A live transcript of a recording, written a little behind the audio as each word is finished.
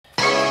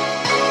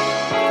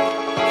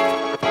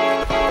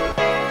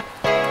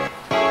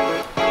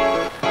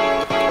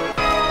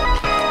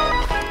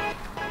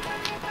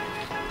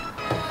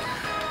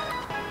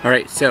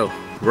Alright, so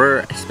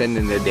we're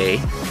spending the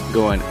day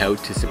going out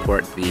to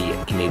support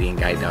the Canadian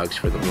Guide Dogs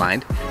for the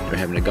Blind. We're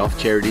having a golf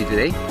charity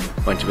today.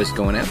 A bunch of us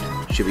going out.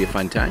 Should be a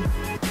fun time.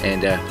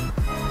 And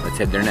let's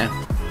head there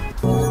now.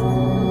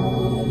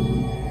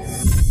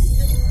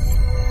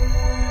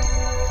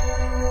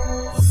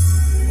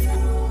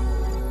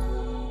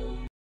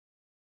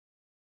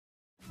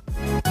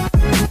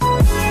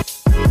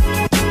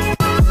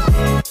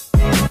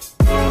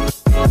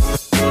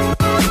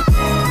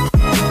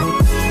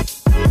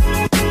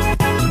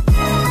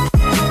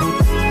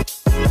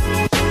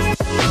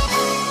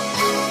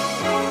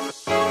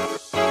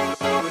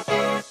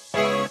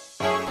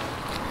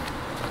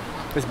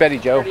 This is Betty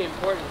Jo. Pretty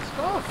important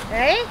stuff.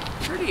 Hey?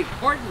 Pretty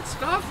important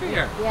stuff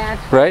here. Yeah.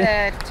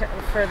 Right?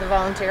 For the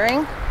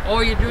volunteering. Oh,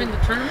 you're doing the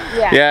tournament?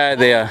 Yeah. Yeah,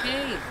 they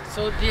Okay.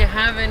 So do you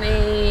have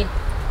any...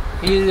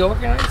 Are you the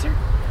organizer?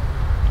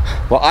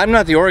 Well, I'm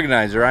not the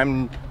organizer.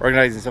 I'm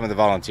organizing some of the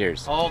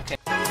volunteers. Okay.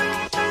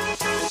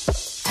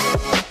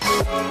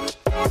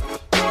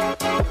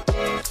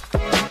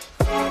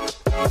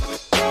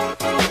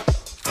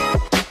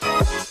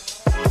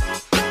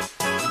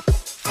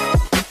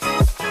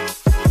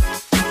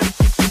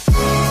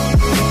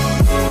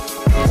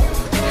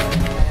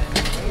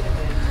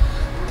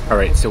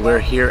 Alright, so we're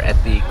here at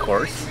the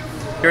course.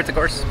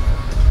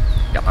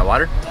 Got my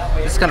water.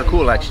 This is kind of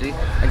cool actually.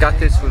 I got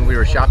this when we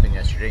were shopping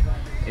yesterday.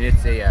 And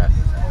it's a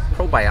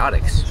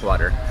probiotics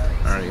water.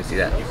 I don't know if you can see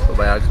that.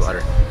 Probiotics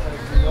water.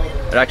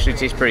 It actually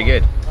tastes pretty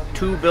good.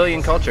 2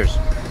 billion cultures.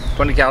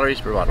 20 calories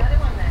per bottle.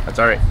 That's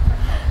alright.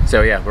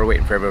 So yeah, we're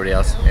waiting for everybody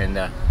else.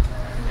 And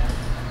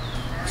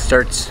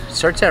starts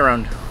at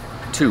around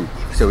 2.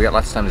 So we got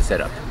lots of time to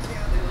set up.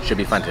 Should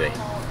be fun today.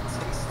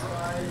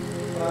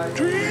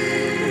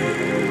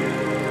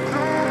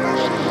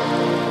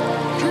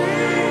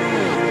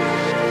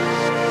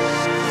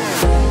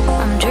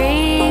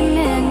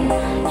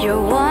 You're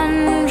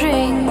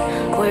wondering,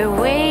 we're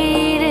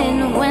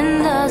waiting,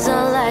 when does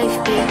our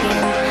life begin?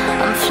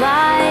 I'm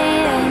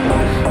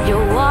flying,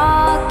 you're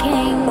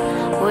walking,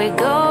 we're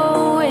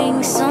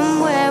going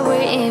somewhere,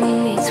 we're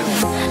in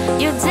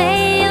between. Your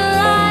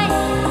daylight,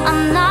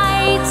 I'm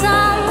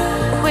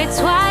nighttime, we're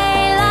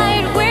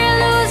twilight, we're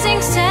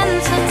losing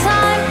sense of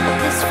time.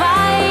 This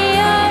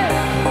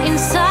fire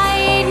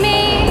inside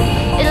me,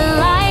 it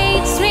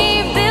lights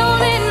me,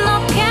 building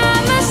up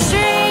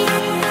chemistry.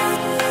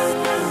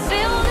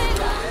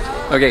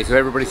 Okay, so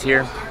everybody's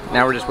here.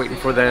 Now we're just waiting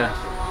for the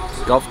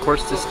golf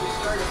course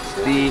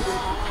the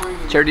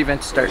charity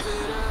event to start.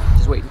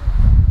 Just waiting.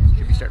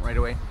 Should be starting right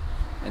away.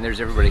 And there's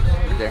everybody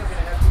right there.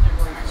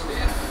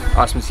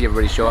 Awesome to see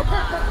everybody show up.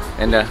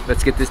 And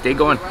let's get this day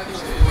going.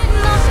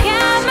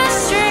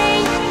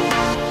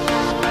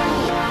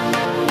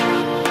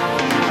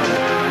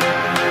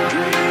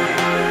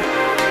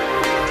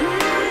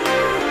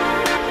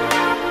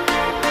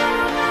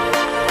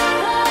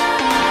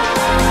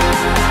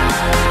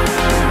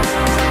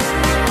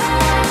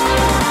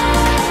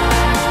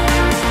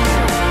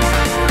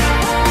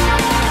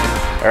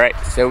 Alright,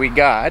 so we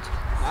got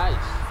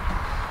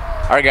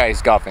our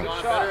guys golfing.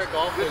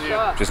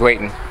 Just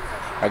waiting.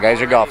 Our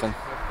guys are golfing.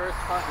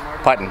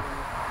 Putting.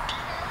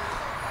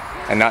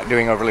 And not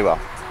doing overly well.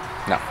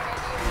 No.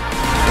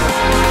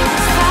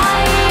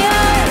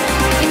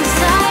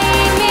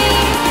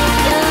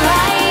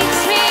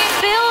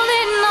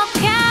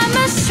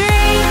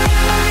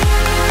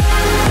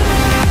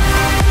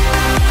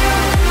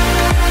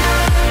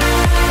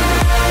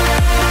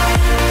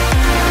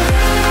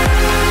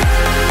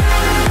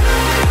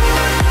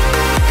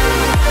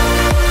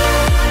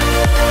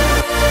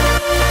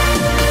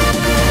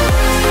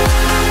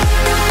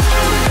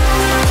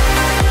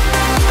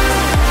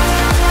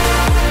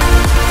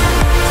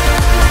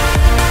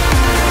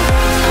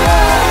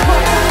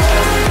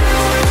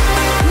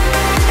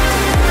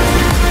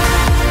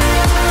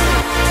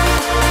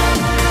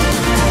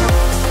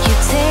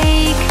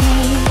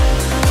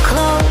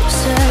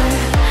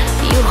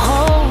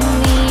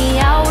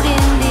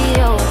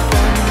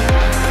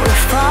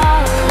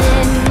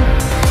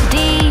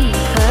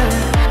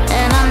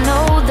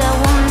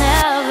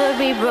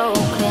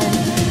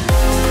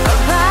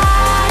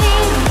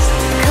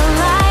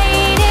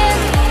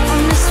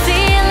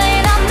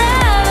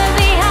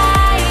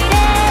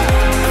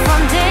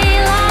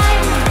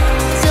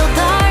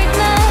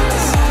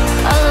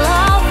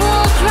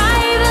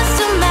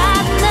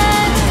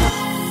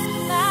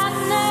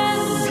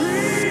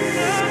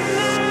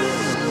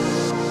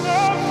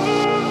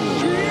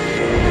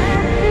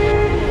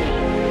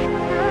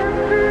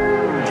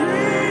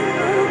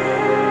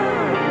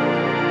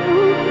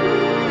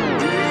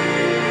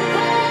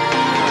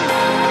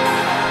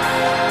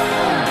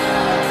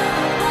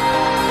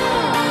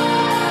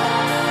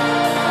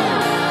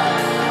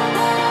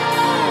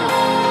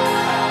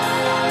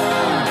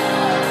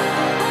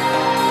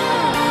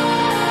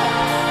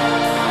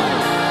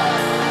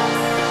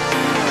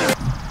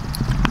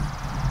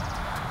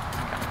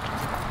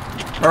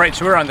 Alright,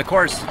 so we're on the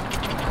course,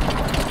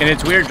 and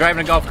it's weird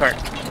driving a golf cart,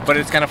 but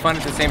it's kind of fun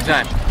at the same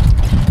time.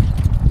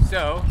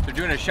 So, they're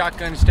doing a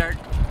shotgun start,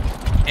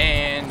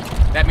 and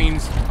that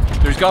means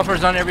there's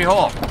golfers on every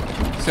hole.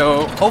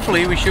 So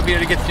hopefully we should be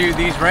able to get through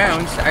these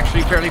rounds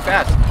actually fairly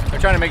fast. I'm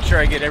trying to make sure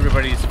I get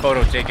everybody's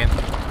photo taken,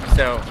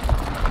 so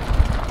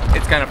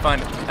it's kind of fun.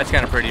 That's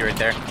kind of pretty right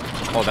there.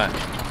 Hold on.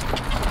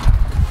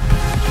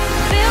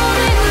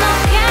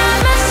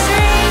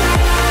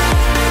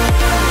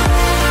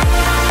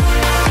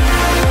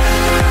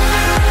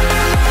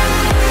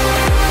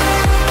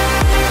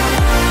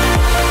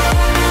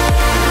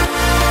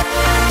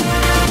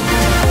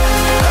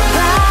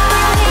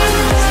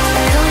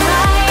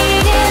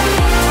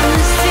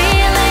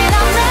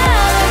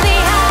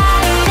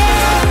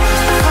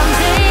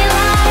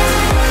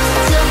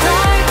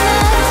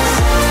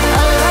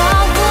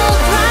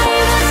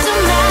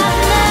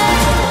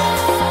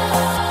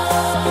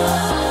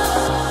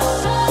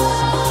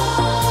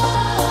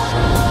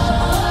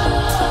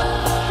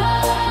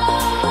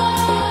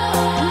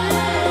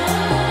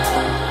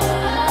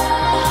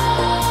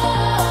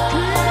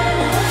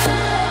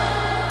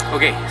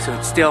 Okay, so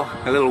it's still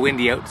a little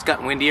windy out. It's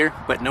gotten windier,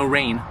 but no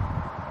rain.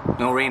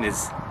 No rain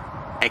is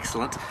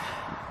excellent.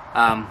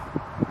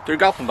 They're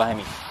golfing behind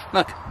me.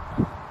 Look,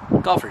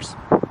 golfers.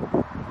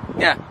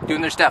 Yeah,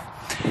 doing their stuff.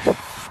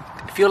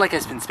 I feel like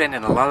I've been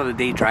spending a lot of the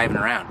day driving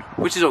around,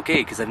 which is okay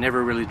because I've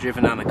never really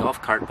driven on a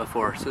golf cart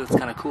before, so that's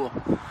kind of cool.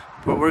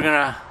 But we're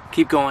gonna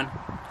keep going,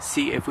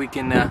 see if we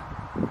can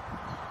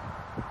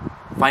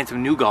find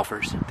some new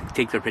golfers to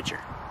take their picture.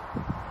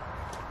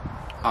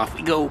 Off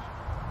we go.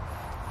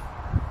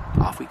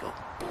 Off we go.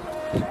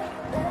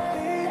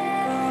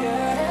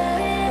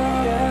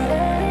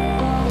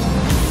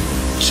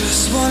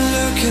 Just one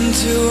look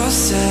into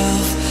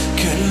ourselves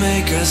can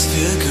make us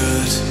feel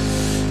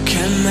good,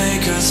 can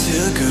make us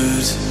feel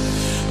good.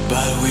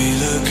 But we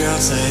look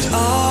outside,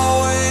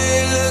 oh,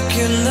 we look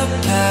in the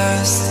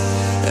past,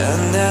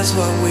 and that's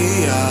what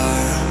we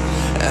are,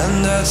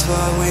 and that's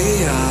what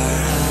we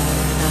are.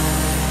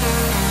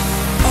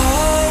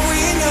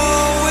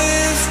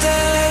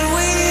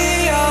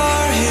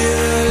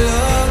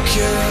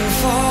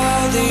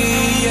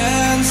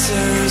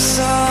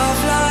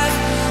 Of life,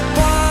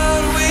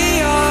 but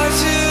we are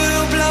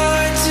too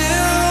blind to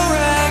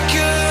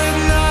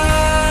recognize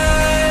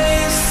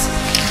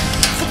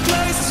the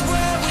places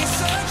where we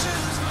search.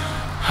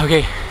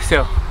 Okay,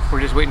 so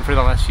we're just waiting for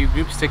the last few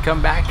groups to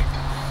come back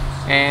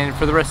and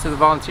for the rest of the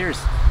volunteers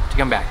to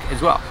come back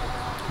as well.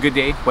 Good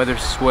day, weather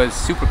was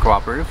super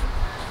cooperative,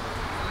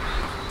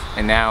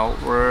 and now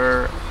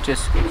we're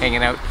just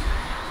hanging out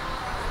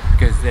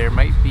because there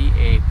might be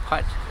a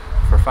putt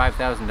for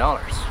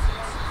 $5,000.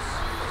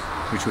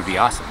 Which would be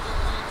awesome.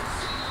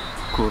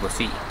 Cool to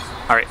see.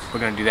 Alright, we're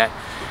gonna do that.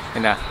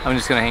 And I'm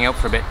just gonna hang out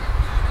for a bit.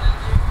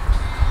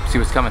 See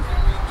what's coming.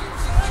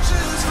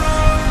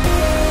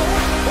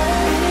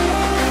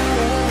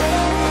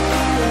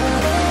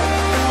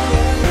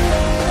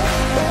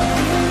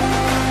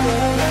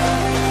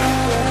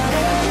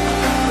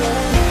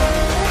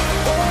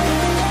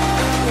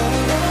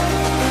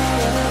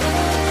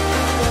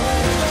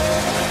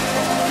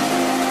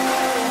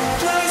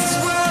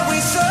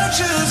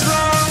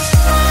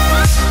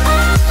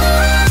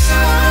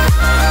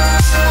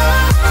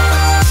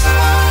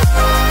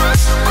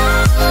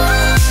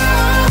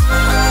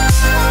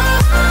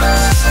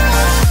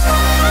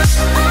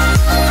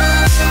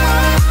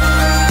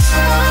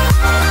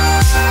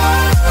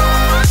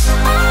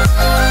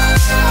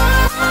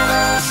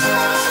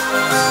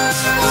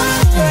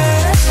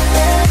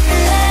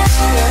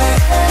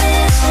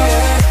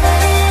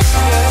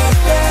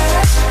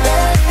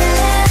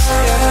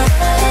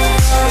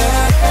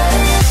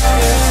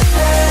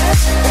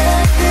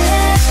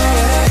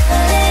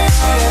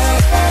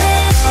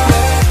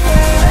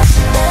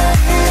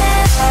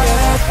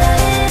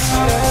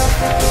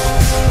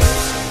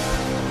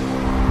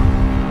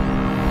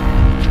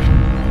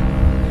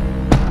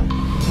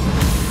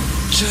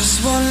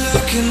 Just one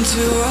look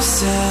into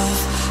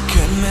ourselves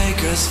can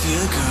make us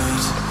feel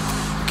good,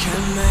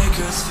 can make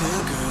us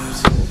feel good.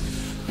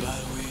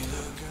 But we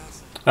look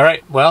outside. All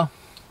right, well,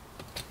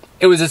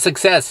 it was a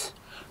success.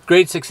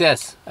 Great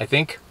success, I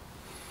think.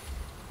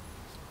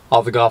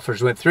 All the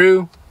golfers went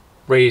through,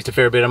 raised a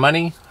fair bit of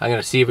money. I'm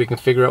gonna see if we can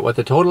figure out what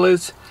the total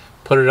is,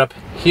 put it up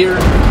here,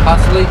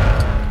 possibly,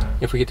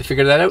 if we get to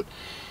figure that out.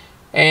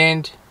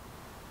 And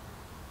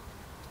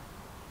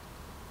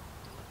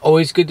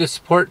always good to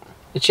support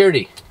the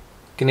charity,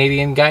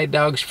 Canadian Guide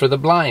Dogs for the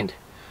Blind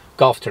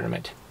Golf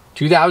Tournament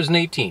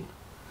 2018.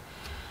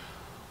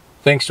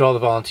 Thanks to all the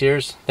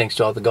volunteers, thanks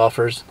to all the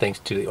golfers, thanks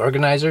to the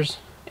organizers,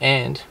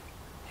 and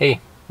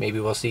hey, maybe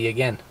we'll see you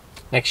again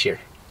next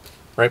year.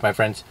 Right, my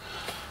friends?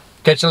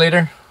 Catch you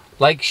later.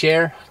 Like,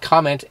 share,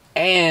 comment,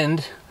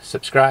 and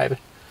subscribe.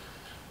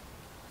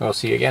 We'll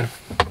see you again.